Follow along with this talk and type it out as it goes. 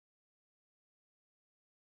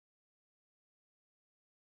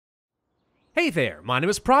Hey there, my name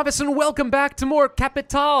is Pravus and welcome back to more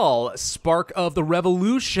Kapital, Spark of the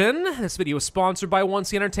Revolution. This video is sponsored by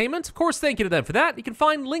 1C Entertainment. Of course, thank you to them for that. You can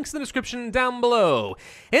find links in the description down below.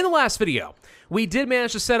 In the last video, we did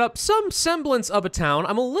manage to set up some semblance of a town.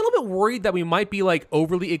 I'm a little bit worried that we might be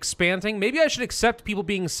overly expanding. Maybe I should accept people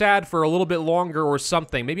being sad for a little bit longer or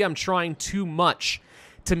something. Maybe I'm trying too much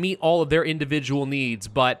to meet all of their individual needs,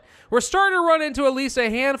 but we're starting to run into at least a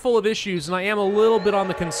handful of issues, and I am a little bit on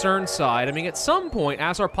the concern side. I mean, at some point,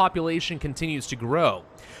 as our population continues to grow,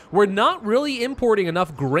 we're not really importing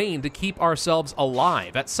enough grain to keep ourselves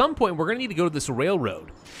alive. At some point, we're going to need to go to this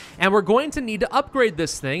railroad, and we're going to need to upgrade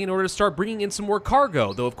this thing in order to start bringing in some more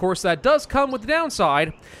cargo, though, of course, that does come with the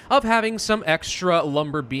downside of having some extra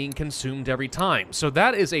lumber being consumed every time. So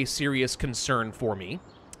that is a serious concern for me.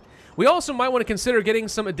 We also might want to consider getting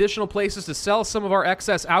some additional places to sell some of our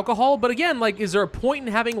excess alcohol, but again, is there a point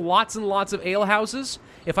in having lots and lots of ale houses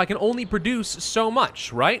if I can only produce so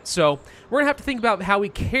much, right? So we're going to have to think about how we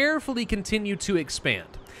carefully continue to expand.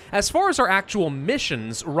 As far as our actual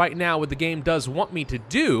missions right now, what the game does want me to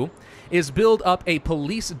do is build up a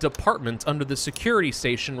police department under the security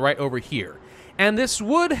station right over here. And this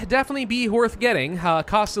would definitely be worth getting.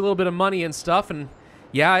 Costs a little bit of money and stuff, and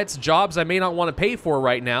yeah, it's jobs I may not want to pay for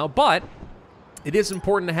right now, but it is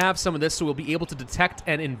important to have some of this so we'll be able to detect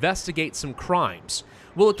and investigate some crimes.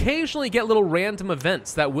 We'll occasionally get little random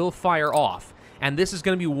events that will fire off, and this is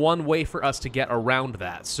going to be one way for us to get around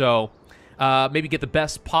that. So maybe get the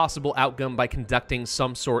best possible outcome by conducting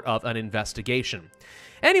some sort of an investigation.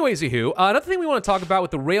 Anyways, another thing we want to talk about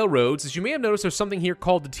with the railroads is you may have noticed there's something here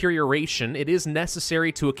called deterioration. It is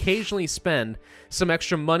necessary to occasionally spend some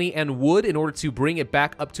extra money and wood in order to bring it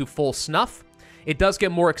back up to full snuff. It does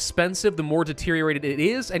get more expensive the more deteriorated it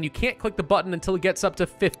is, and you can't click the button until it gets up to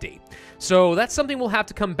 50. So that's something we'll have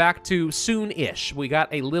to come back to soon-ish. We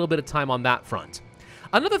got a little bit of time on that front.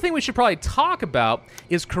 Another thing we should probably talk about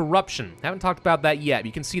is corruption. Haven't talked about that yet.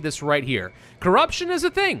 You can see this right here. Corruption is a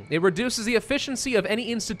thing. It reduces the efficiency of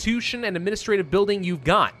any institution and administrative building you've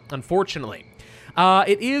got, unfortunately.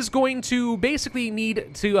 It is going to basically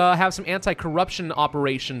need to have some anti-corruption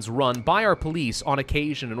operations run by our police on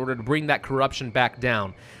occasion in order to bring that corruption back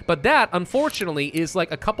down. But that, unfortunately, is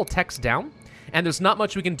a couple techs down, and there's not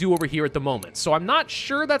much we can do over here at the moment. So I'm not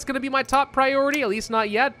sure that's going to be my top priority, at least not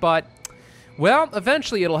yet, but well,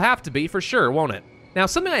 eventually it'll have to be for sure, won't it? Now,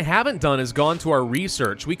 something I haven't done is gone to our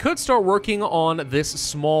research. We could start working on this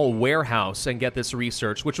small warehouse and get this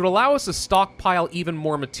research, which would allow us to stockpile even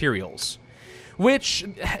more materials, which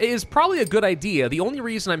is probably a good idea. The only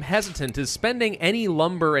reason I'm hesitant is spending any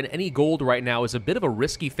lumber and any gold right now is a bit of a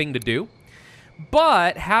risky thing to do.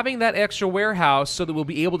 But having that extra warehouse so that we'll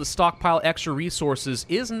be able to stockpile extra resources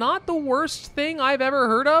is not the worst thing I've ever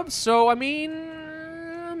heard of. So, I mean,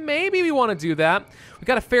 maybe we want to do that. We've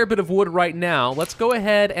got a fair bit of wood right now. Let's go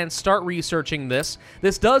ahead and start researching this.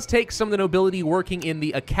 This does take some of the nobility working in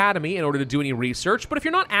the academy in order to do any research, but if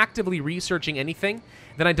you're not actively researching anything,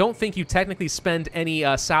 then I don't think you technically spend any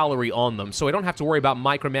salary on them, so I don't have to worry about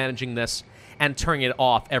micromanaging this and turning it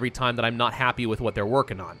off every time that I'm not happy with what they're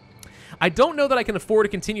working on. I don't know that I can afford to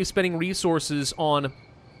continue spending resources on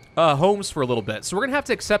homes for a little bit. So we're going to have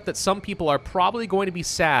to accept that some people are probably going to be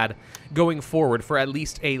sad going forward for at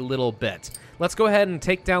least a little bit. Let's go ahead and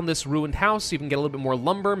take down this ruined house so you can get a little bit more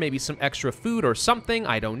lumber, maybe some extra food or something.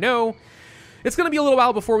 I don't know. It's going to be a little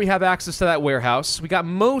while before we have access to that warehouse. We got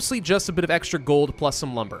mostly just a bit of extra gold plus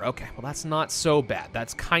some lumber. Okay, well, that's not so bad.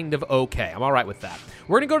 That's kind of okay. I'm all right with that.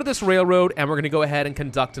 We're going to go to this railroad, and we're going to go ahead and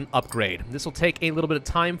conduct an upgrade. This will take a little bit of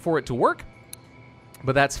time for it to work,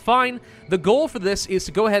 but that's fine. The goal for this is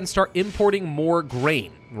to go ahead and start importing more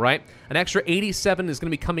grain, right? An extra 87 is going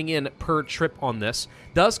to be coming in per trip on this.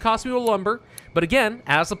 Does cost me a lumber, but again,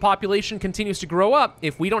 as the population continues to grow up,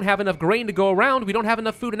 if we don't have enough grain to go around, we don't have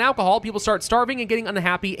enough food and alcohol, people start starving and getting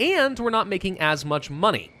unhappy, and we're not making as much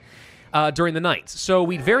money during the night. So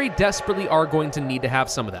we very desperately are going to need to have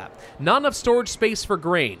some of that. Not enough storage space for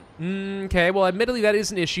grain. Okay, well, admittedly, that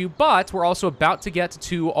is an issue, but we're also about to get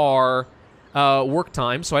to our work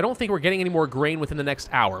time, so I don't think we're getting any more grain within the next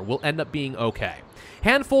hour. We'll end up being okay.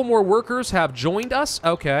 Handful more workers have joined us.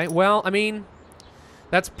 Okay, well, I mean,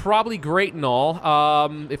 that's probably great and all.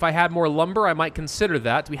 If I had more lumber, I might consider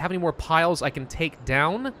that. Do we have any more piles I can take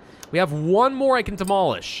down? We have one more I can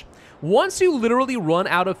demolish. Once you literally run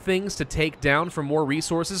out of things to take down for more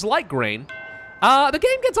resources like grain, the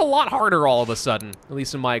game gets a lot harder all of a sudden, at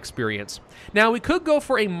least in my experience. Now, we could go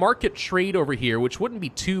for a market trade over here, which wouldn't be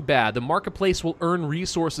too bad. The marketplace will earn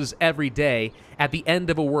resources every day at the end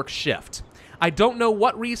of a work shift. I don't know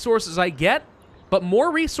what resources I get, but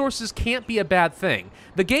more resources can't be a bad thing.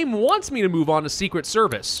 The game wants me to move on to Secret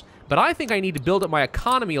Service, but I think I need to build up my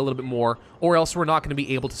economy a little bit more, or else we're not going to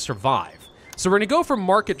be able to survive. So we're going to go for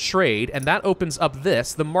market trade, and that opens up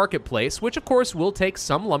this, the marketplace, which of course will take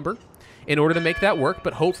some lumber in order to make that work,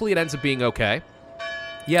 but hopefully it ends up being okay.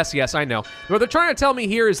 Yes, I know. What they're trying to tell me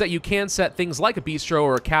here is that you can set things like a bistro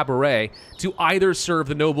or a cabaret to either serve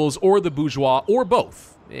the nobles or the bourgeois, or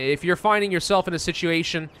both. If you're finding yourself in a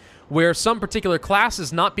situation where some particular class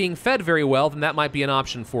is not being fed very well, then that might be an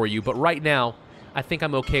option for you. But right now, I think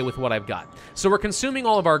I'm okay with what I've got. So we're consuming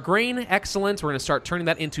all of our grain. Excellent. We're going to start turning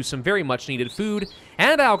that into some very much needed food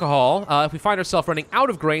and alcohol. If we find ourselves running out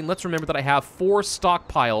of grain, let's remember that I have 4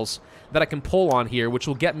 stockpiles that I can pull on here, which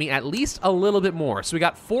will get me at least a little bit more. So we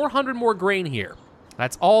got 400 more grain here.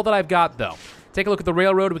 That's all that I've got, though. Take a look at the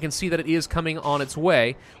railroad. We can see that it is coming on its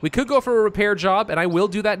way. We could go for a repair job, and I will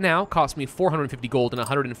do that now. Cost me 450 gold and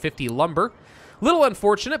 150 lumber. Little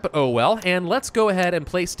unfortunate, but oh well. And let's go ahead and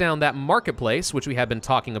place down that marketplace, which we have been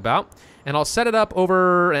talking about. And I'll set it up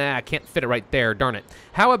over... I can't fit it right there, darn it.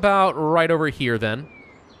 How about right over here, then?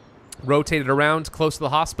 Rotate it around close to the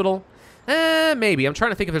hospital. Maybe. I'm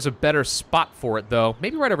trying to think if there's a better spot for it, though.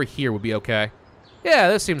 Maybe right over here would be okay. Yeah,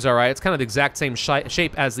 this seems all right. It's kind of the exact same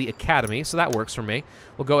shape as the academy, so that works for me.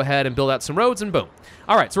 We'll go ahead and build out some roads, and boom.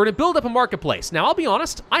 All right, so we're going to build up a marketplace. Now, I'll be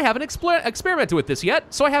honest, I haven't experimented with this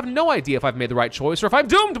yet, so I have no idea if I've made the right choice or if I've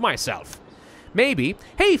doomed myself. Maybe.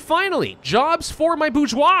 Hey, finally, jobs for my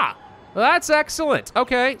bourgeois. Well, that's excellent.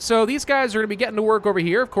 Okay, so these guys are going to be getting to work over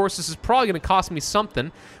here. Of course, this is probably going to cost me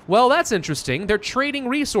something. Well, that's interesting. They're trading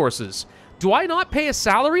resources. Do I not pay a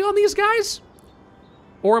salary on these guys?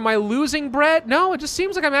 Or am I losing bread? No, it just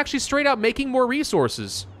seems like I'm actually straight out making more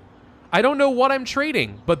resources. I don't know what I'm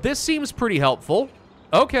trading, but this seems pretty helpful.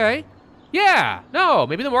 Okay. Yeah, no,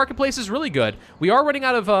 maybe the marketplace is really good. We are running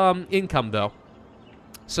out of income, though.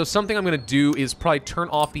 So something I'm going to do is probably turn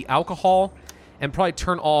off the alcohol and probably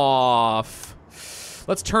turn off...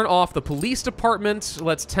 Let's turn off the police department.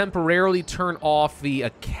 Let's temporarily turn off the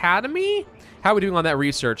academy. How are we doing on that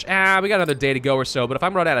research? We got another day to go or so, but if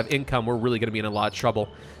I'm running out of income, we're really going to be in a lot of trouble.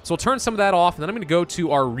 So we'll turn some of that off, and then I'm going to go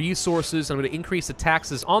to our resources. I'm going to increase the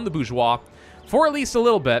taxes on the bourgeois for at least a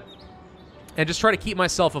little bit, and just try to keep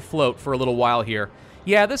myself afloat for a little while here.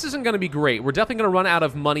 Yeah, this isn't going to be great. We're definitely going to run out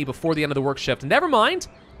of money before the end of the work shift. Never mind.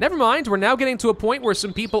 We're now getting to a point where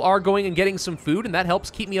some people are going and getting some food, and that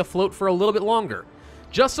helps keep me afloat for a little bit longer.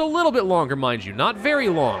 Just a little bit longer, mind you. Not very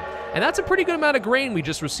long. And that's a pretty good amount of grain we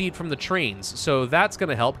just received from the trains, so that's going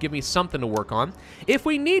to help give me something to work on. If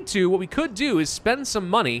we need to, what we could do is spend some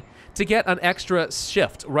money to get an extra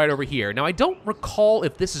shift right over here. Now, I don't recall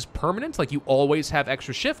if this is permanent, like you always have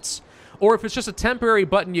extra shifts, or if it's just a temporary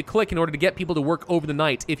button you click in order to get people to work over the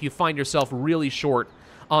night if you find yourself really short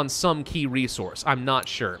on some key resource. I'm not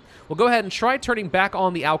sure. We'll go ahead and try turning back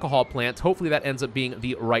on the alcohol plant. Hopefully that ends up being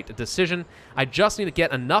the right decision. I just need to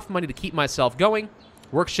get enough money to keep myself going.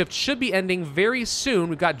 Work shift should be ending very soon.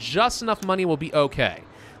 We've got just enough money, we'll be okay.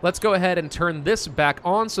 Let's go ahead and turn this back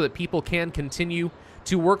on so that people can continue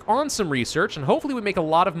to work on some research, and hopefully we make a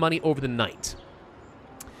lot of money over the night.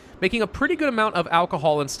 Making a pretty good amount of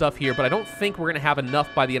alcohol and stuff here, but I don't think we're going to have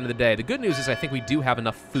enough by the end of the day. The good news is I think we do have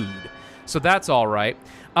enough food, so that's all right.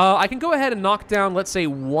 I can go ahead and knock down, let's say,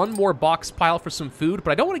 one more box pile for some food,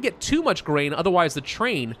 but I don't want to get too much grain, otherwise the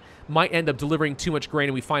train might end up delivering too much grain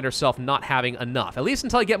and we find ourselves not having enough. At least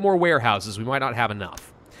until I get more warehouses, we might not have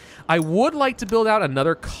enough. I would like to build out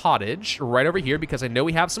another cottage right over here because I know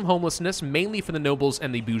we have some homelessness, mainly for the nobles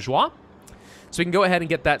and the bourgeois. So we can go ahead and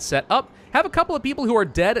get that set up. Have a couple of people who are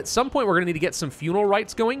dead. At some point, we're going to need to get some funeral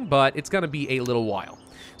rites going, but it's going to be a little while.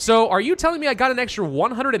 So are you telling me I got an extra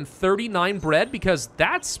 139 bread? Because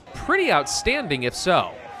that's pretty outstanding if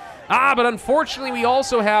so. But unfortunately, we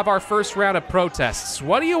also have our first round of protests.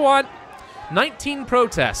 What do you want? 19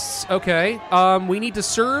 protests. Okay. We need to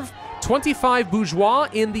serve 25 bourgeois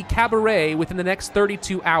in the cabaret within the next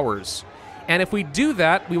 32 hours. And if we do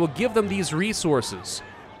that, we will give them these resources.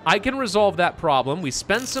 I can resolve that problem. We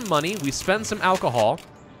spend some money, we spend some alcohol,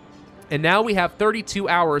 and now we have 32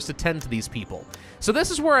 hours to tend to these people. So this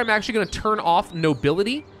is where I'm actually going to turn off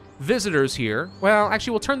nobility, visitors here. Well,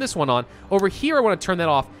 actually, we'll turn this one on. Over here, I want to turn that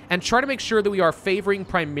off and try to make sure that we are favoring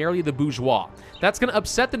primarily the bourgeois. That's going to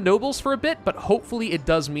upset the nobles for a bit, but hopefully it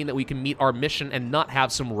does mean that we can meet our mission and not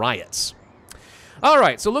have some riots. All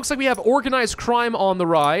right, so it looks like we have organized crime on the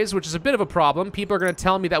rise, which is a bit of a problem. People are going to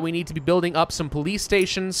tell me that we need to be building up some police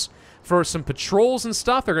stations for some patrols and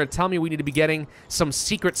stuff. They're going to tell me we need to be getting some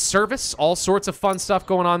secret service, all sorts of fun stuff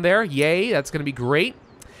going on there. Yay, that's going to be great.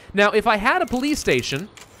 Now, if I had a police station,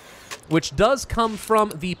 which does come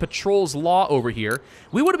from the patrol's law over here,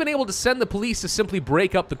 we would have been able to send the police to simply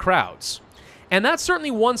break up the crowds. And that's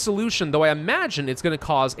certainly one solution, though I imagine it's going to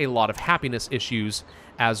cause a lot of happiness issues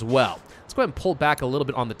as well. Let's go ahead and pull back a little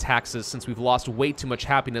bit on the taxes since we've lost way too much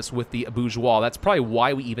happiness with the bourgeois. That's probably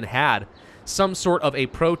why we even had some sort of a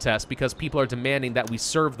protest, because people are demanding that we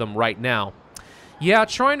serve them right now. Yeah,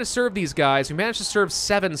 trying to serve these guys. We managed to serve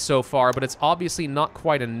 7 so far, but it's obviously not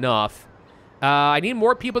quite enough. I need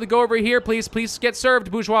more people to go over here. Please get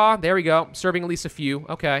served, bourgeois. There we go. Serving at least a few.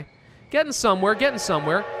 Okay. Getting somewhere, getting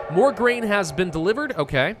somewhere. More grain has been delivered.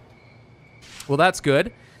 Okay. Well, that's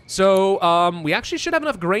good. So, we actually should have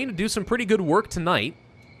enough grain to do some pretty good work tonight.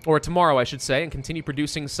 Or tomorrow, I should say, and continue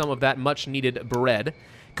producing some of that much-needed bread.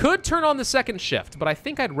 Could turn on the second shift, but I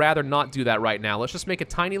think I'd rather not do that right now. Let's just make a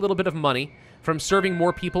tiny little bit of money from serving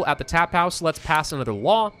more people at the tap house. Let's pass another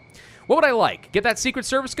law. What would I like? Get that Secret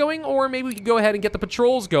Service going? Or maybe we could go ahead and get the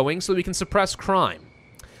patrols going so that we can suppress crime.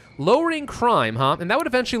 Lowering crime, huh? And that would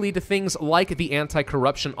eventually lead to things like the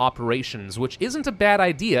anti-corruption operations, which isn't a bad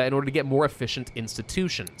idea in order to get more efficient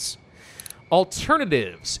institutions.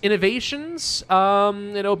 Alternatives. Innovations.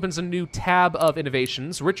 It opens a new tab of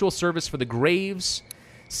innovations. Ritual service for the graves.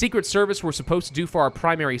 Secret service we're supposed to do for our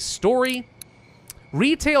primary story.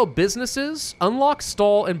 Retail businesses. Unlock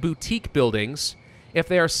stall and boutique buildings. If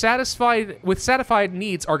they are satisfied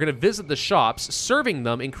needs, are going to visit the shops. Serving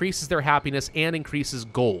them increases their happiness and increases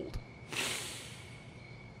gold.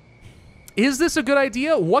 Is this a good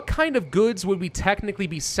idea? What kind of goods would we technically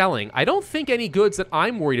be selling? I don't think any goods that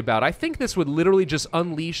I'm worried about. I think this would literally just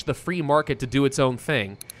unleash the free market to do its own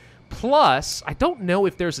thing. Plus, I don't know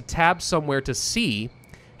if there's a tab somewhere to see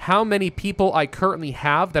how many people I currently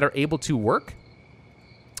have that are able to work.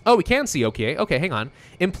 Oh, we can see. Okay, hang on.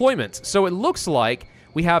 Employment. So it looks like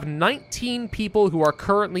we have 19 people who are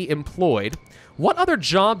currently employed. What other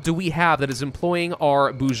job do we have that is employing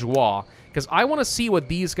our bourgeois? Because I want to see what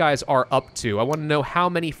these guys are up to. I want to know how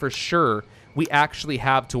many for sure we actually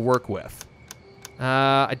have to work with.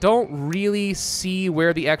 I don't really see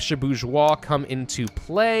where the extra bourgeois come into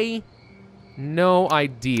play. No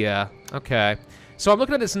idea. Okay. So I'm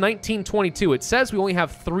looking at this 1922. It says we only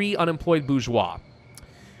have 3 unemployed bourgeois.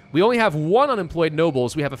 We only have 1 unemployed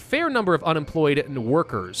nobles. We have a fair number of unemployed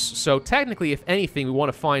workers. So technically, if anything, we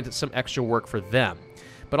want to find some extra work for them.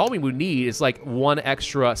 But all we would need is like 1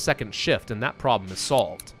 extra second shift, and that problem is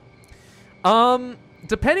solved.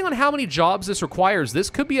 Depending on how many jobs this requires, this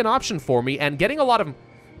could be an option for me, and getting a lot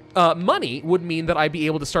of money would mean that I'd be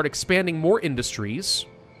able to start expanding more industries.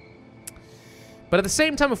 But at the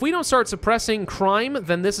same time, if we don't start suppressing crime,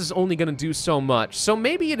 then this is only going to do so much. So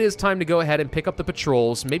maybe it is time to go ahead and pick up the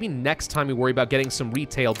patrols. Maybe next time we worry about getting some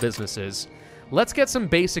retail businesses. Let's get some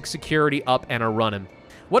basic security up and a-running.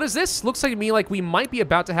 What is this? Looks like to me like we might be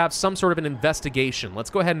about to have some sort of an investigation. Let's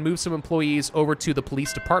go ahead and move some employees over to the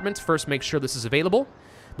police department. First, make sure this is available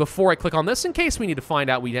before I click on this, in case we need to find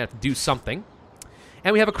out we have to do something.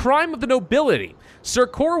 And we have a crime of the nobility. Sir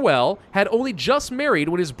Corwell had only just married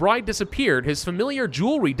when his bride disappeared. His familiar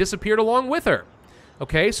jewelry disappeared along with her.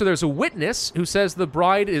 Okay, so there's a witness who says the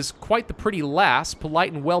bride is quite the pretty lass,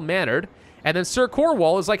 polite and well-mannered. And then Sir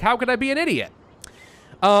Corwell is like, how could I be an idiot?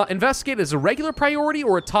 Investigate is a regular priority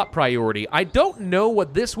or a top priority. I don't know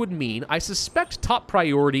what this would mean. I suspect top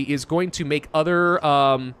priority is going to make other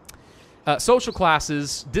social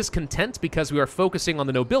classes discontent because we are focusing on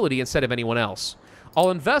the nobility instead of anyone else.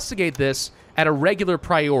 I'll investigate this at a regular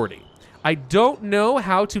priority. I don't know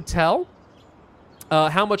how to tell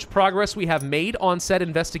how much progress we have made on said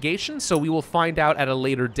investigation, so we will find out at a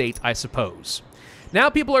later date, I suppose. Now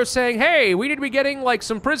people are saying, hey, we need to be getting, like,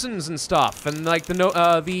 some prisons and stuff. And, like,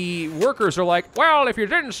 the workers are like, well, if you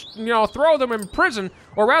didn't, you know, throw them in prison,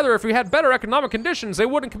 or rather, if we had better economic conditions, they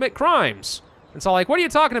wouldn't commit crimes. And so, like, what are you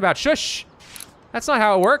talking about? Shush. That's not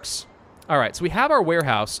how it works. All right, so we have our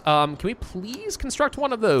warehouse. Can we please construct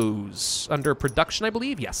one of those? Under production, I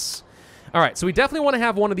believe? Yes. All right, so we definitely want to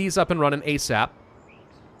have one of these up and running ASAP,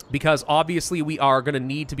 because obviously we are going to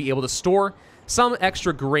need to be able to store some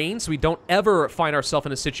extra grain so we don't ever find ourselves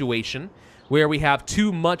in a situation where we have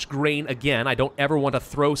too much grain again. I don't ever want to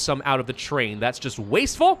throw some out of the train. That's just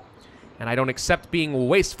wasteful, and I don't accept being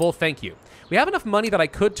wasteful. Thank you. We have enough money that I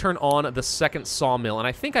could turn on the second sawmill, and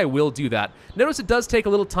I think I will do that. Notice it does take a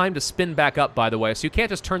little time to spin back up, by the way, so you can't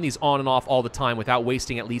just turn these on and off all the time without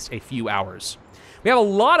wasting at least a few hours. We have a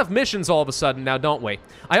lot of missions all of a sudden now, don't we?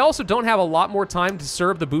 I also don't have a lot more time to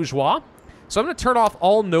serve the bourgeois, so I'm going to turn off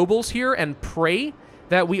all nobles here and pray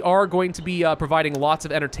that we are going to be providing lots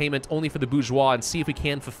of entertainment only for the bourgeois and see if we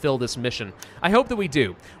can fulfill this mission. I hope that we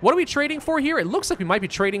do. What are we trading for here? It looks like we might be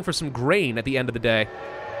trading for some grain at the end of the day.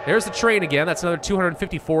 There's the train again. That's another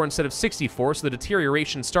 254 instead of 64, so the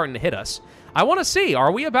deterioration's starting to hit us. I want to see,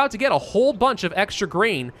 are we about to get a whole bunch of extra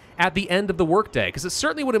grain at the end of the workday? Because it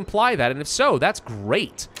certainly would imply that, and if so, that's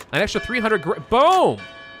great. An extra 300 boom!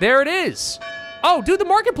 There it is. Oh, dude, the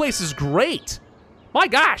marketplace is great. My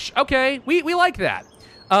gosh, okay, we like that.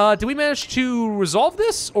 Did we manage to resolve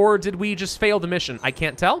this, or did we just fail the mission? I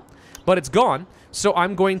can't tell, but it's gone. So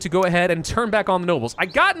I'm going to go ahead and turn back on the nobles. I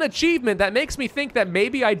got an achievement that makes me think that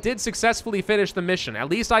maybe I did successfully finish the mission. At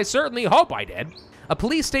least I certainly hope I did. A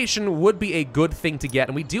police station would be a good thing to get,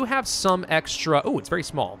 and we do have some extra... Oh, it's very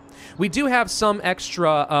small. We do have some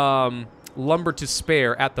extra lumber to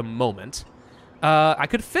spare at the moment. I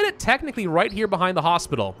could fit it technically right here behind the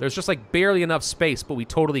hospital. There's just like barely enough space, but we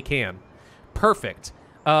totally can. Perfect.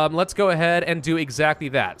 Let's go ahead and do exactly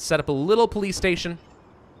that. Set up a little police station.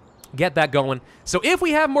 Get that going. So if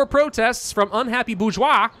we have more protests from unhappy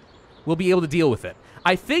bourgeois, we'll be able to deal with it.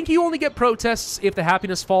 I think you only get protests if the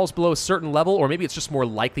happiness falls below a certain level, or maybe it's just more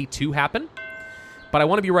likely to happen. But I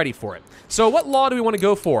want to be ready for it. So what law do we want to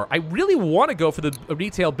go for? I really want to go for the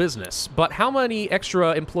retail business, but how many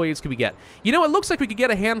extra employees could we get? You know, it looks like we could get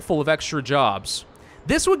a handful of extra jobs.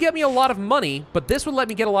 This would get me a lot of money, but this would let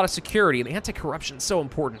me get a lot of security, and anti-corruption is so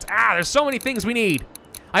important. Ah, there's so many things we need.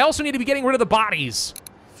 I also need to be getting rid of the bodies.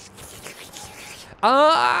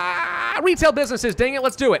 Retail businesses, dang it,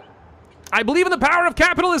 let's do it. I believe in the power of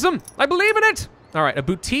capitalism. I believe in it. All right, a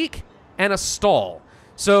boutique and a stall.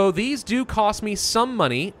 So these do cost me some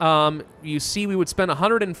money. You see, we would spend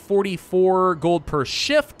 144 gold per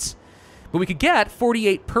shift, but we could get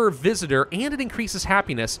 48 per visitor, and it increases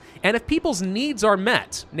happiness. And if people's needs are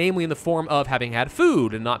met, namely in the form of having had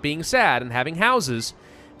food and not being sad and having houses,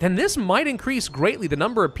 then this might increase greatly the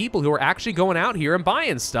number of people who are actually going out here and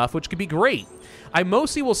buying stuff, which could be great. I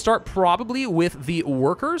mostly will start probably with the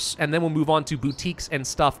workers, and then we'll move on to boutiques and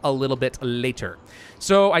stuff a little bit later.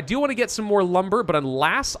 So I do want to get some more lumber, but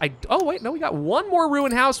unless I... Oh, wait, no, we got one more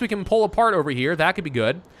ruined house we can pull apart over here. That could be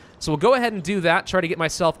good. So we'll go ahead and do that, try to get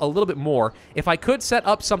myself a little bit more. If I could set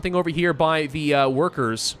up something over here by the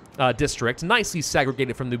workers district, nicely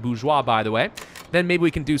segregated from the bourgeois, by the way, then maybe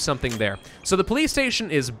we can do something there. So the police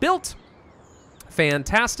station is built.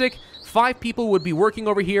 Fantastic. 5 people would be working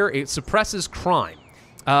over here. It suppresses crime.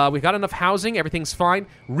 We've got enough housing. Everything's fine.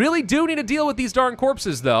 Really do need to deal with these darn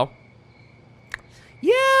corpses, though.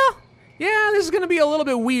 Yeah, this is going to be a little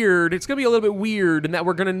bit weird. It's going to be a little bit weird in that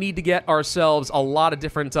we're going to need to get ourselves a lot of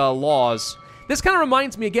different laws. This kind of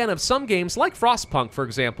reminds me again of some games like Frostpunk, for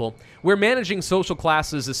example, where managing social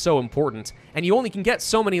classes is so important, and you only can get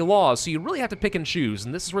so many laws, so you really have to pick and choose,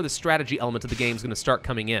 and this is where the strategy element of the game is going to start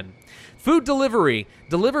coming in. Food delivery.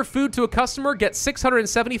 Deliver food to a customer, get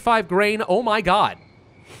 675 grain. Oh my god.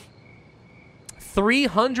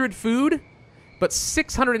 300 food, but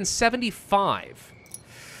 675.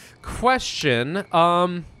 Question.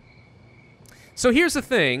 So here's the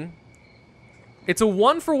thing. It's a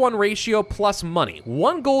 1-for-1 ratio plus money.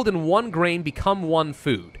 1 gold and 1 grain become 1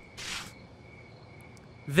 food.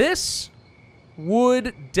 This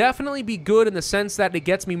would definitely be good in the sense that it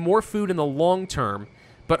gets me more food in the long term,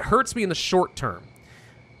 but hurts me in the short term.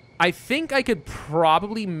 I think I could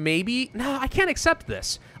probably maybe... No, I can't accept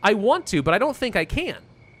this. I want to, but I don't think I can.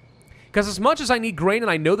 Because as much as I need grain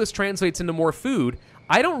and I know this translates into more food,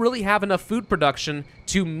 I don't really have enough food production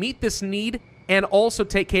to meet this need and also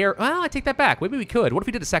take care... Well, I take that back. Maybe we could. What if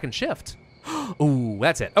we did a second shift? Ooh,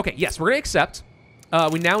 that's it. Okay, yes, we're going to accept.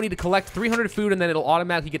 We now need to collect 300 food, and then it'll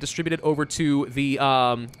automatically get distributed over to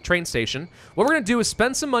the train station. What we're going to do is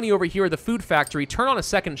spend some money over here at the food factory, turn on a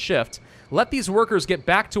second shift, let these workers get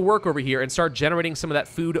back to work over here, and start generating some of that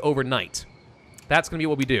food overnight. That's going to be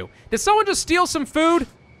what we do. Did someone just steal some food?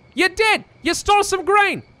 You did! You stole some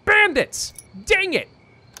grain! Bandits! Dang it!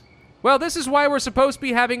 Well, this is why we're supposed to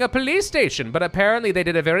be having a police station, but apparently they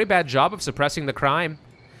did a very bad job of suppressing the crime.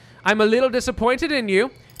 I'm a little disappointed in you.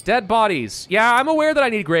 Dead bodies. Yeah, I'm aware that I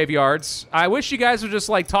need graveyards. I wish you guys would just,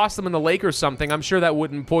 like, toss them in the lake or something. I'm sure that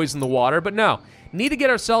wouldn't poison the water, but no. Need to get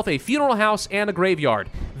ourselves a funeral house and a graveyard.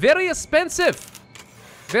 Very expensive.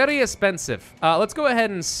 Very expensive. Let's go ahead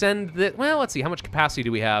and send the... Well, let's see. How much capacity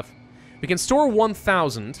do we have? We can store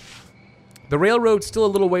 1,000. The railroad's still a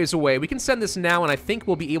little ways away. We can send this now, and I think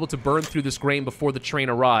we'll be able to burn through this grain before the train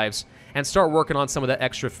arrives and start working on some of that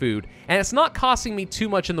extra food. And it's not costing me too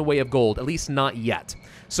much in the way of gold, at least not yet.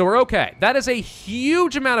 So we're okay. That is a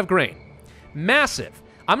huge amount of grain. Massive.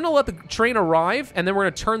 I'm going to let the train arrive, and then we're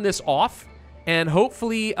going to turn this off, and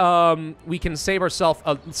hopefully we can save ourselves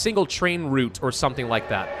a single train route or something like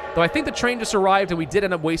that. Though I think the train just arrived and we did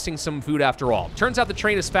end up wasting some food after all. Turns out the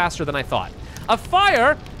train is faster than I thought. A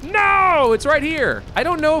fire? No! It's right here. I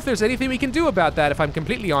don't know if there's anything we can do about that, if I'm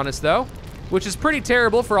completely honest, though, which is pretty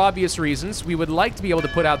terrible for obvious reasons. We would like to be able to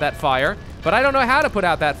put out that fire, but I don't know how to put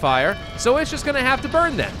out that fire, so it's just gonna have to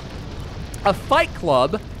burn then. A fight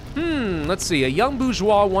club? Let's see. A young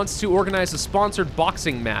bourgeois wants to organize a sponsored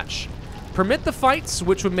boxing match. Permit the fights,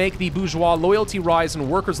 which would make the bourgeois loyalty rise and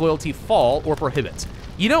workers' loyalty fall, or prohibit.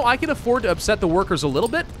 You know, I can afford to upset the workers a little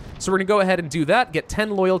bit, so we're gonna go ahead and do that. Get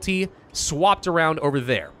 10 loyalty swapped around over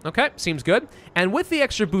there. Okay, seems good. And with the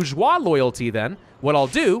extra bourgeois loyalty then, what I'll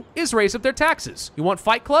do is raise up their taxes. You want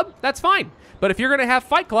fight club? That's fine. But if you're gonna have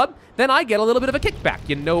fight club, then I get a little bit of a kickback.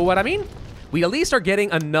 You know what I mean? We at least are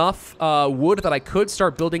getting enough wood that I could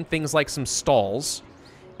start building things like some stalls.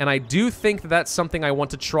 And I do think that that's something I want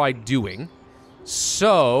to try doing.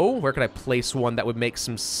 So, where could I place one that would make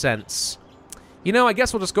some sense? You know, I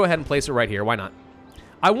guess we'll just go ahead and place it right here. Why not?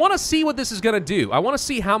 I want to see what this is going to do. I want to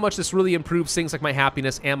see how much this really improves things like my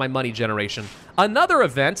happiness and my money generation. Another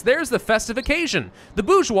event, there's the festive occasion. The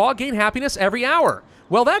bourgeois gain happiness every hour.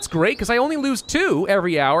 Well, that's great, because I only lose 2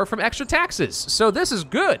 every hour from extra taxes. So this is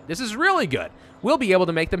good. This is really good. We'll be able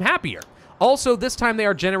to make them happier. Also, this time they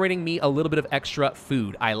are generating me a little bit of extra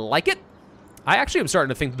food. I like it. I actually am starting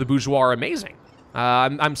to think that the bourgeois are amazing.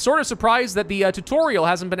 I'm sort of surprised that the tutorial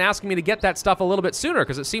hasn't been asking me to get that stuff a little bit sooner,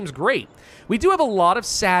 because it seems great. We do have a lot of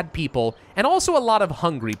sad people, and also a lot of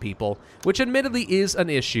hungry people, which admittedly is an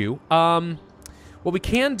issue. What we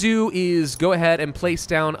can do is go ahead and place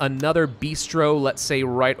down another bistro, let's say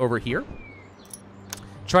right over here.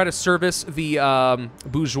 Try to service the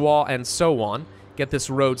bourgeois and so on. Get this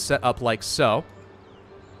road set up like so.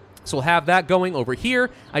 So we'll have that going over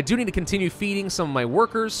here. I do need to continue feeding some of my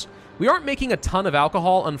workers. We aren't making a ton of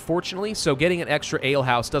alcohol, unfortunately, so getting an extra ale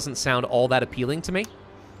house doesn't sound all that appealing to me.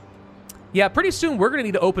 Yeah, pretty soon we're going to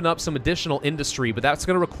need to open up some additional industry, but that's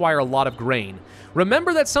going to require a lot of grain.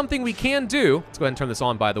 Remember that something we can do, let's go ahead and turn this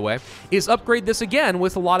on, by the way, is upgrade this again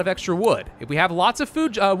with a lot of extra wood. If we have lots of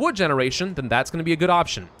food, wood generation, then that's going to be a good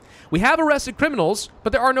option. We have arrested criminals,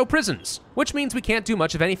 but there are no prisons, which means we can't do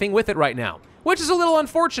much of anything with it right now, which is a little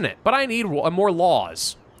unfortunate, but I need more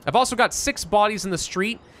laws. I've also got 6 bodies in the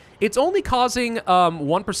street. It's only causing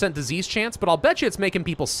 1% disease chance, but I'll bet you it's making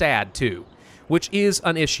people sad too, which is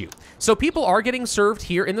an issue. So people are getting served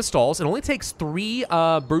here in the stalls. It only takes 3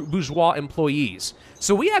 bourgeois employees.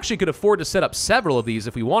 So we actually could afford to set up several of these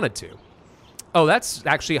if we wanted to. Oh, that's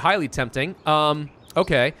actually highly tempting.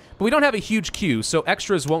 Okay, but we don't have a huge queue, so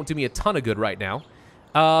extras won't do me a ton of good right now.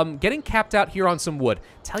 Getting capped out here on some wood.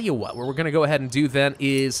 Tell you what we're going to go ahead and do then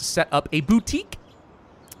is set up a boutique.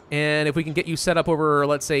 And if we can get you set up over,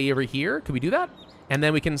 let's say, over here, could we do that? And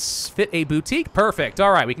then we can fit a boutique. Perfect.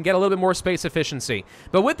 All right, we can get a little bit more space efficiency.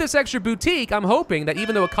 But with this extra boutique, I'm hoping that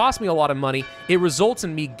even though it costs me a lot of money, it results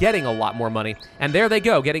in me getting a lot more money. And there they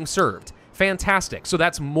go, getting served. Fantastic. So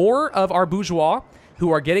that's more of our bourgeois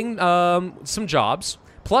who are getting some jobs.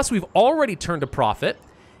 Plus, we've already turned a profit.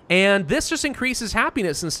 And this just increases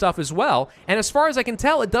happiness and stuff as well. And as far as I can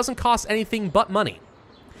tell, it doesn't cost anything but money.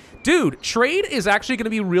 Dude, trade is actually going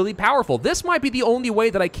to be really powerful. This might be the only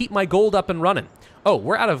way that I keep my gold up and running. Oh,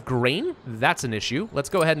 we're out of grain? That's an issue. Let's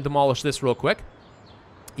go ahead and demolish this real quick.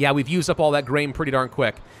 Yeah, we've used up all that grain pretty darn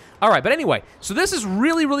quick. All right, but anyway, so this is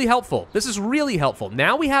really, really helpful. This is really helpful.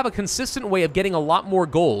 Now we have a consistent way of getting a lot more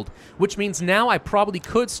gold, which means now I probably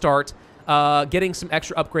could start getting some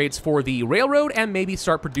extra upgrades for the railroad and maybe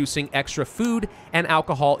start producing extra food and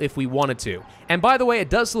alcohol if we wanted to. And by the way, it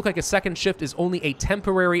does look like a second shift is only a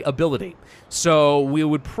temporary ability. So we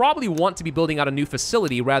would probably want to be building out a new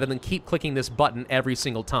facility rather than keep clicking this button every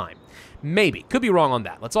single time. Maybe. Could be wrong on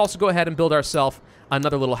that. Let's also go ahead and build ourselves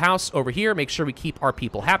another little house over here. Make sure we keep our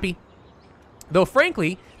people happy. Though,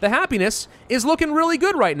 frankly, the happiness is looking really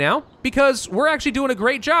good right now because we're actually doing a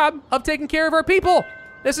great job of taking care of our people.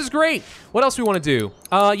 This is great. What else do we want to do?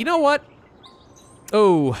 You know what?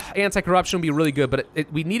 Oh, anti-corruption would be really good, but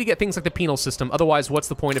we need to get things like the penal system. Otherwise, what's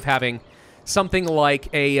the point of having something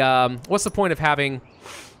like a... what's the point of having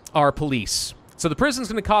our police? So the prison's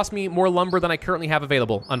going to cost me more lumber than I currently have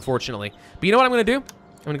available, unfortunately. But you know what I'm going to do?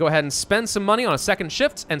 I'm going to go ahead and spend some money on a second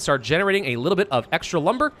shift and start generating a little bit of extra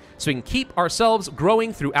lumber so we can keep ourselves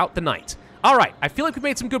growing throughout the night. All right, I feel like we've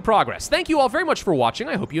made some good progress. Thank you all very much for watching.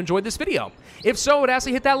 I hope you enjoyed this video. If so, I would ask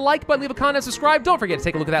you to hit that like button, leave a comment, subscribe. Don't forget to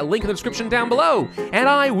take a look at that link in the description down below. And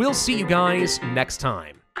I will see you guys next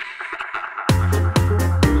time.